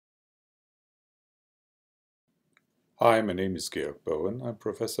Hi, my name is Georg Bowen. I'm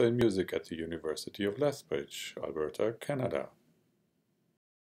professor in music at the University of Lethbridge, Alberta, Canada.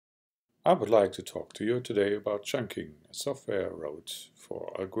 I would like to talk to you today about chunking, a software I wrote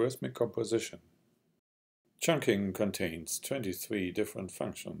for algorithmic composition. Chunking contains 23 different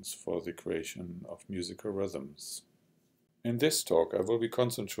functions for the creation of musical rhythms. In this talk, I will be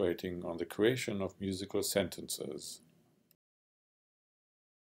concentrating on the creation of musical sentences.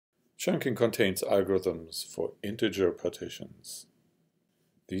 Chunking contains algorithms for integer partitions.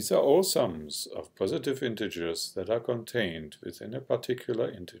 These are all sums of positive integers that are contained within a particular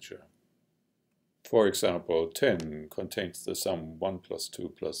integer. For example, 10 contains the sum 1 plus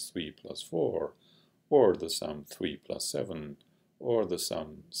 2 plus 3 plus 4, or the sum 3 plus 7, or the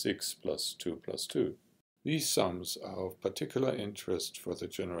sum 6 plus 2 plus 2. These sums are of particular interest for the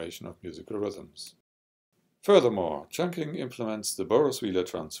generation of musical rhythms. Furthermore, chunking implements the Boros-Wheeler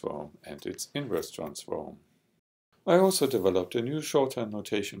transform and its inverse transform. I also developed a new shorthand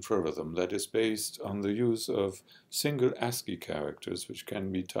notation for rhythm that is based on the use of single ASCII characters which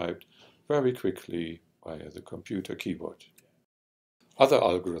can be typed very quickly via the computer keyboard. Other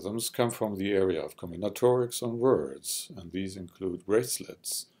algorithms come from the area of combinatorics on words, and these include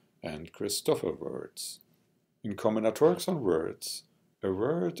bracelets and Christoffel words. In combinatorics on words, a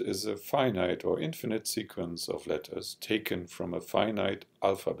word is a finite or infinite sequence of letters taken from a finite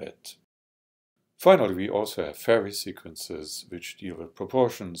alphabet. Finally, we also have Fairy sequences which deal with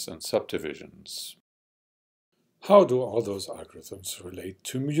proportions and subdivisions. How do all those algorithms relate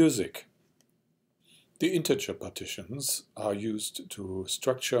to music? The integer partitions are used to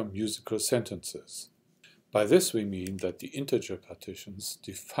structure musical sentences. By this we mean that the integer partitions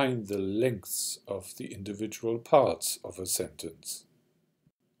define the lengths of the individual parts of a sentence.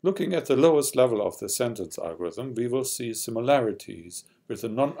 Looking at the lowest level of the sentence algorithm, we will see similarities with the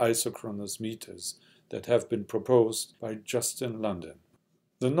non-isochronous meters that have been proposed by Justin London.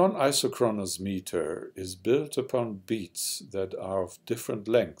 The non-isochronous meter is built upon beats that are of different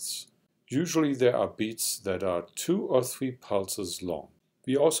lengths. Usually there are beats that are 2 or 3 pulses long.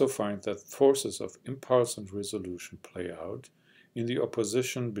 We also find that forces of impulse and resolution play out in the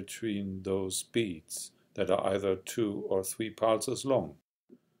opposition between those beats that are either 2 or 3 pulses long.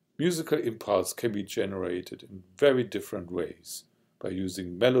 Musical impulse can be generated in very different ways by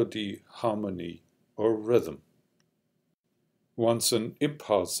using melody, harmony, or rhythm. Once an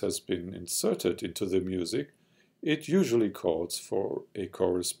impulse has been inserted into the music, it usually calls for a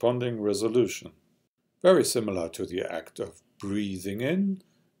corresponding resolution, very similar to the act of breathing in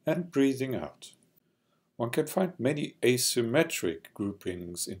and breathing out. One can find many asymmetric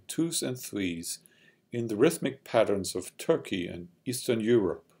groupings in 2s and 3s in the rhythmic patterns of Turkey and Eastern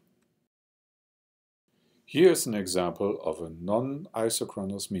Europe. Here is an example of a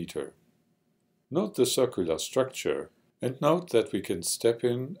non-isochronous meter. Note the circular structure and note that we can step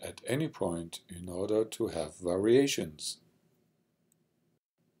in at any point in order to have variations.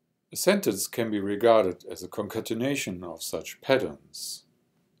 A sentence can be regarded as a concatenation of such patterns.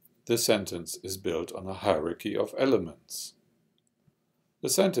 The sentence is built on a hierarchy of elements. The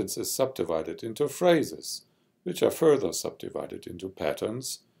sentence is subdivided into phrases, which are further subdivided into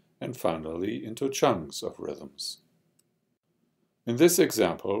patterns, and finally into chunks of rhythms. In this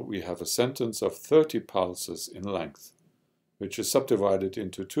example, we have a sentence of 30 pulses in length, which is subdivided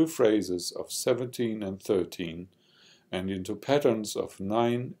into 2 phrases of 17 and 13, and into patterns of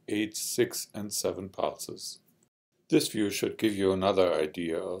 9, 8, 6, and 7 pulses. This view should give you another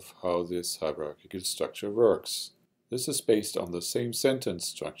idea of how this hierarchical structure works. This is based on the same sentence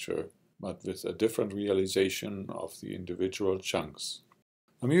structure, but with a different realization of the individual chunks.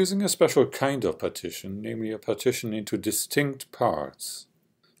 I'm using a special kind of partition, namely a partition into distinct parts.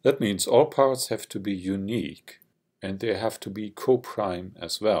 That means all parts have to be unique, and they have to be coprime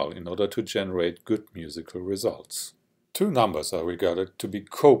as well in order to generate good musical results. 2 numbers are regarded to be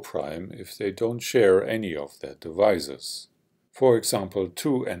coprime if they don't share any of their divisors. For example,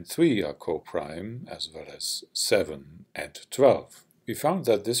 2 and 3 are coprime, as well as 7 and 12. We found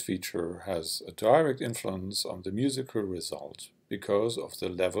that this feature has a direct influence on the musical result because of the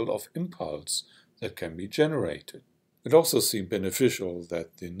level of impulse that can be generated. It also seemed beneficial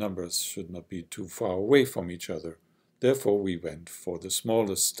that the numbers should not be too far away from each other. Therefore, we went for the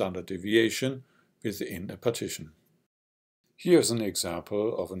smallest standard deviation within a partition. Here's an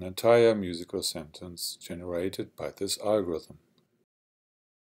example of an entire musical sentence generated by this algorithm.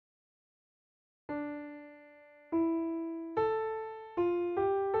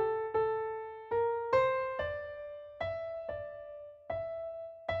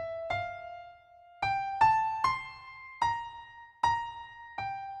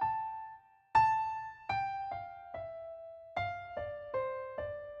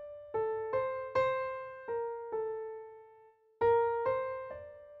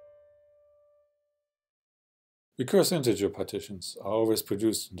 Because integer partitions are always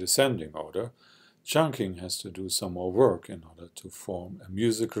produced in descending order, chunking has to do some more work in order to form a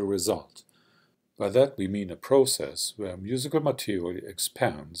musical result. By that we mean a process where musical material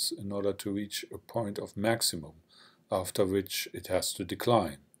expands in order to reach a point of maximum, after which it has to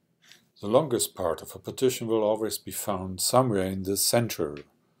decline. The longest part of a partition will always be found somewhere in the center,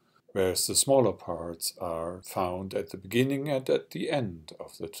 whereas the smaller parts are found at the beginning and at the end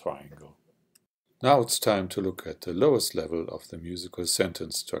of the triangle. Now it's time to look at the lowest level of the musical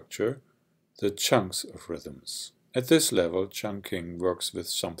sentence structure, the chunks of rhythms. At this level, chunking works with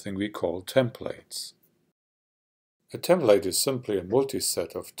something we call templates. A template is simply a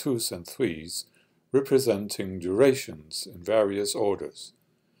multiset of 2s and 3s representing durations in various orders.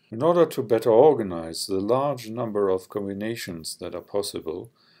 In order to better organize the large number of combinations that are possible,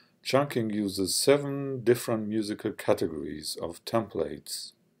 chunking uses 7 different musical categories of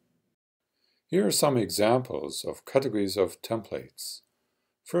templates. Here are some examples of categories of templates.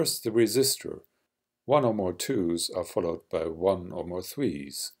 First, the resistor. 1 or more 2s are followed by 1 or more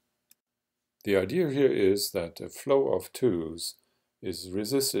 3s. The idea here is that a flow of 2s is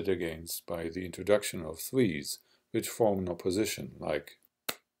resisted against by the introduction of 3s, which form an opposition, like.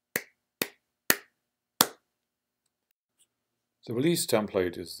 The release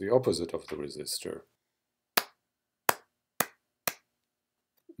template is the opposite of the resistor.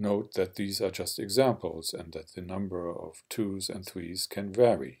 Note that these are just examples and that the number of 2s and 3s can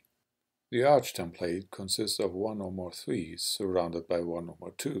vary. The arch template consists of 1 or more 3s surrounded by 1 or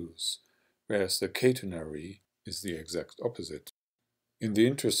more 2s, whereas the catenary is the exact opposite. In the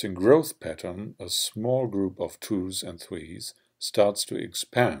interesting growth pattern, a small group of 2s and 3s starts to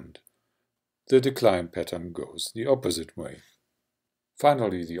expand. The decline pattern goes the opposite way.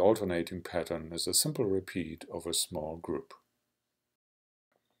 Finally, the alternating pattern is a simple repeat of a small group.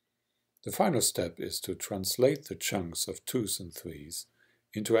 The final step is to translate the chunks of 2s and 3s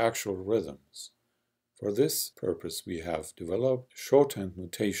into actual rhythms. For this purpose we have developed shorthand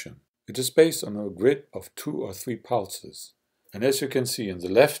notation. It is based on a grid of 2 or 3 pulses. And as you can see in the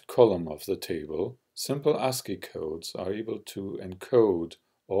left column of the table, simple ASCII codes are able to encode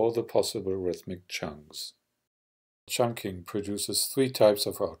all the possible rhythmic chunks. Chunking produces 3 types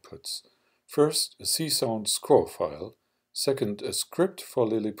of outputs. First, a Csound score file. Second, a script for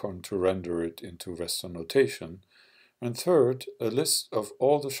Lillipond to render it into Western notation. And third, a list of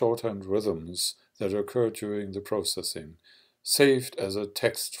all the shorthand rhythms that occur during the processing, saved as a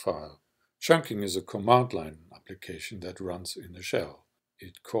text file. Chunking is a command line application that runs in a shell.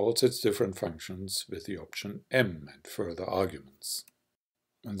 It calls its different functions with the option M and further arguments.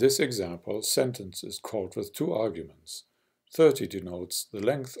 In this example, sentence is called with 2 arguments. 30 denotes the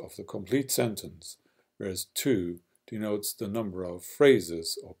length of the complete sentence, whereas 2 denotes the number of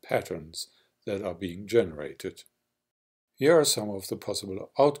phrases or patterns that are being generated. Here are some of the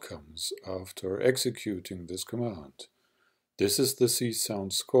possible outcomes after executing this command. This is the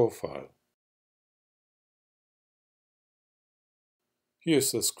Csound score file.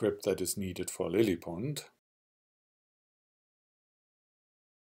 Here's the script that is needed for Lillipond.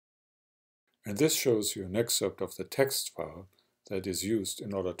 And this shows you an excerpt of the text file that is used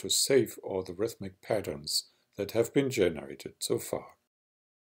in order to save all the rhythmic patterns that have been generated so far.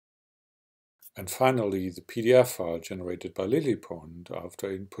 And finally, the PDF file generated by Lillipond after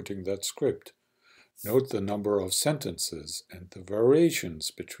inputting that script. Note the number of sentences and the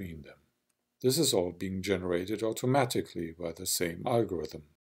variations between them. This is all being generated automatically by the same algorithm.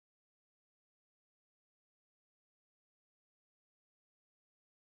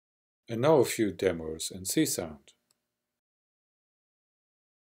 And now a few demos in Csound.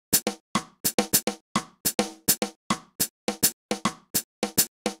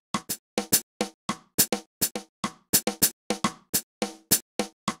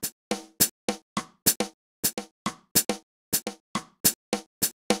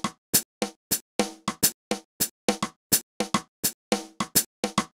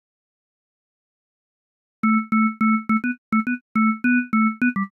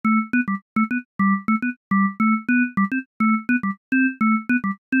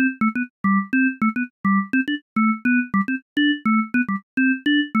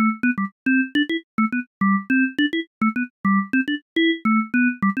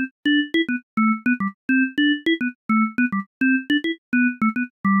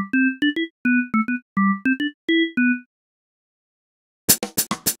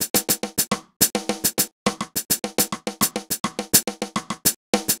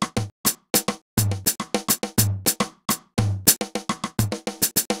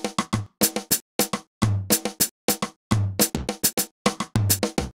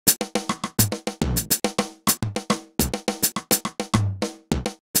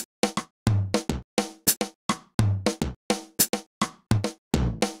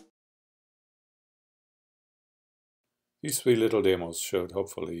 These 3 little demos showed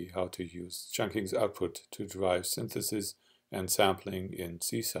hopefully how to use Chunking's output to drive synthesis and sampling in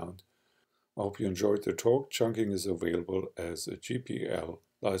Csound. I hope you enjoyed the talk. Chunking is available as a GPL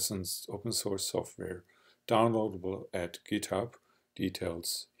licensed open source software, downloadable at GitHub.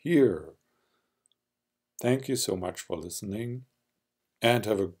 Details here. Thank you so much for listening, and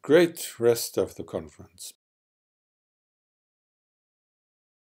have a great rest of the conference.